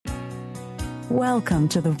Welcome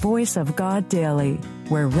to the Voice of God Daily,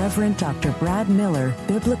 where Reverend Dr. Brad Miller,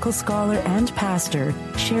 biblical scholar and pastor,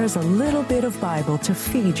 shares a little bit of Bible to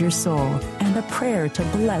feed your soul and a prayer to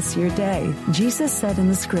bless your day. Jesus said in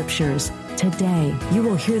the scriptures, "Today you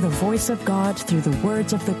will hear the voice of God through the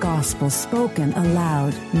words of the gospel spoken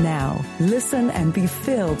aloud." Now, listen and be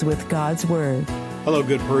filled with God's word. Hello,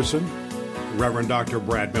 good person. Reverend Dr.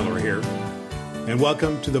 Brad Miller here, and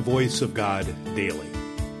welcome to the Voice of God Daily,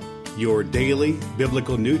 your daily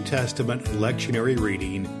biblical New Testament lectionary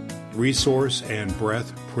reading, resource, and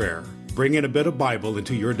breath prayer. Bring in a bit of Bible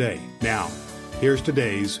into your day. Now, here's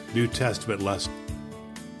today's New Testament lesson.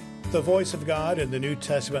 The Voice of God in the New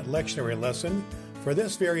Testament lectionary lesson for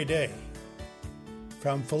this very day.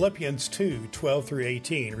 From Philippians 2:12 through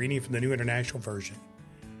 18, reading from the New International Version.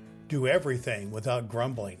 Do everything without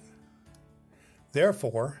grumbling.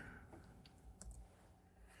 Therefore,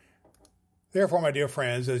 my dear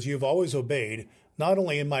friends, as you've always obeyed, not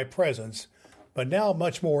only in my presence, but now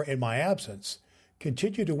much more in my absence,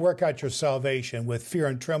 continue to work out your salvation with fear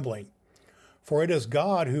and trembling. For it is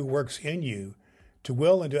God who works in you to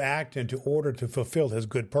will and to act and to order to fulfill his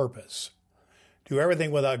good purpose. Do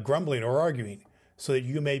everything without grumbling or arguing, so that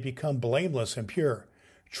you may become blameless and pure,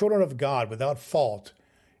 children of God without fault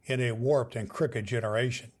in a warped and crooked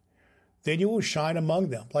generation. Then you will shine among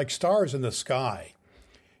them like stars in the sky,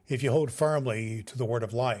 if you hold firmly to the word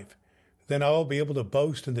of life. Then I will be able to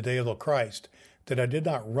boast in the day of the Christ that I did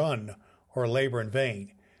not run or labor in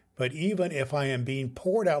vain. But even if I am being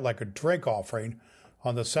poured out like a drink offering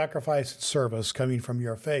on the sacrifice and service coming from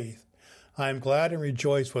your faith, I am glad and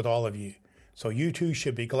rejoice with all of you. So you too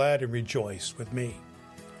should be glad and rejoice with me.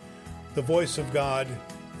 The voice of God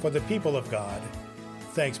for the people of God.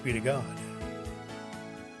 Thanks be to God.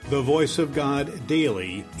 The Voice of God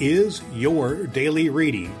Daily is your daily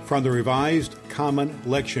reading from the Revised Common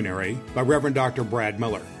Lectionary by Reverend Dr. Brad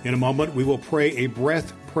Miller. In a moment, we will pray a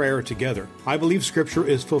breath prayer together. I believe Scripture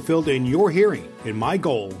is fulfilled in your hearing, and my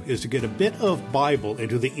goal is to get a bit of Bible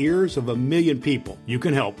into the ears of 1 million people. You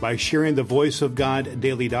can help by sharing the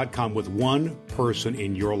voiceofgoddaily.com with one person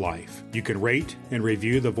in your life. You can rate and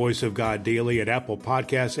review the Voice of God Daily at Apple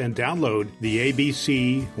Podcasts and download the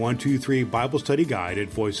ABC 123 Bible Study Guide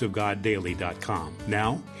at voiceofgoddaily.com.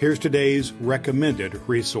 Now, here's today's recommended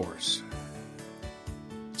resource.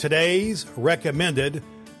 Today's recommended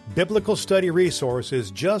biblical study resource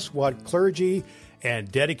is just what clergy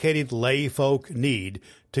and dedicated lay folk need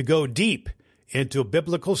to go deep into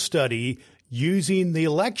biblical study using the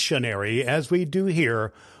lectionary as we do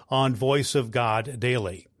here on Voice of God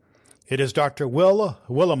Daily. It is Dr. Will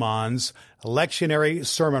Willimon's lectionary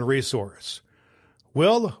sermon resource.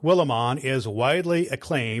 Will Willimon is widely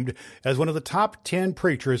acclaimed as one of the top 10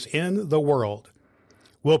 preachers in the world.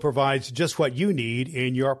 Will provides just what you need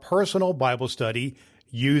in your personal Bible study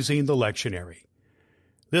using the lectionary.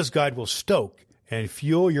 This guide will stoke and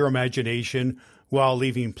fuel your imagination while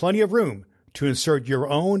leaving plenty of room to insert your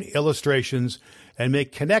own illustrations and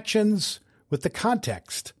make connections with the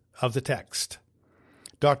context of the text.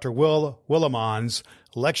 Dr. Will Willimon's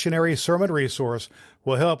lectionary sermon resource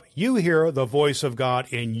will help you hear the voice of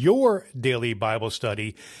God in your daily Bible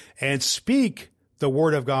study and speak the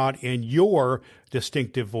Word of God in your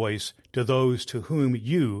distinctive voice to those to whom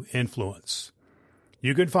you influence.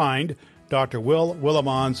 You can find Dr. Will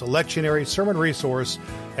Willimon's lectionary sermon resource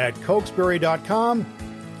at Cokesbury.com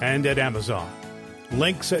and at Amazon.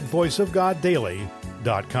 Links at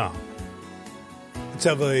voiceofgoddaily.com. Let's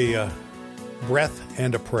have a breath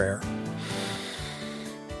and a prayer.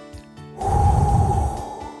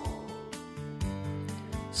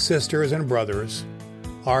 Sisters and brothers,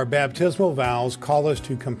 our baptismal vows call us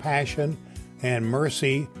to compassion and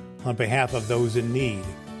mercy on behalf of those in need.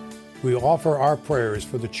 We offer our prayers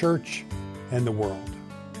for the church and the world.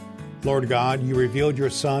 Lord God, you revealed your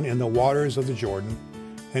Son in the waters of the Jordan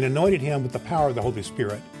and anointed him with the power of the Holy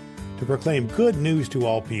Spirit to proclaim good news to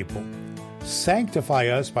all people. Sanctify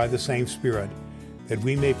us by the same Spirit, that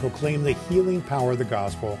we may proclaim the healing power of the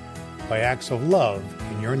gospel by acts of love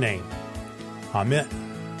in your name. Amen.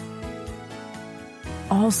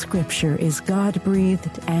 All Scripture is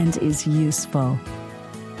God-breathed and is useful.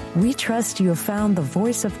 We trust you have found the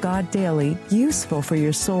Voice of God Daily useful for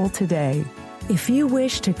your soul today. If you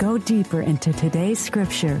wish to go deeper into today's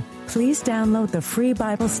Scripture, please download the free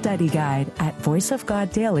Bible study guide at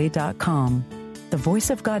voiceofgoddaily.com. The Voice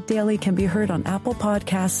of God Daily can be heard on Apple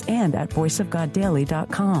Podcasts and at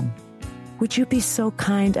voiceofgoddaily.com. Would you be so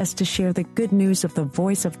kind as to share the good news of the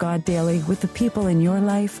Voice of God Daily with the people in your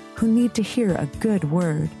life who need to hear a good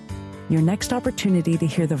word? Your next opportunity to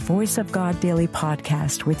hear the Voice of God Daily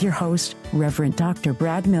podcast with your host, Reverend Dr.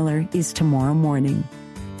 Brad Miller, is tomorrow morning.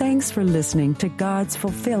 Thanks for listening to God's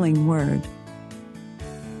fulfilling Word.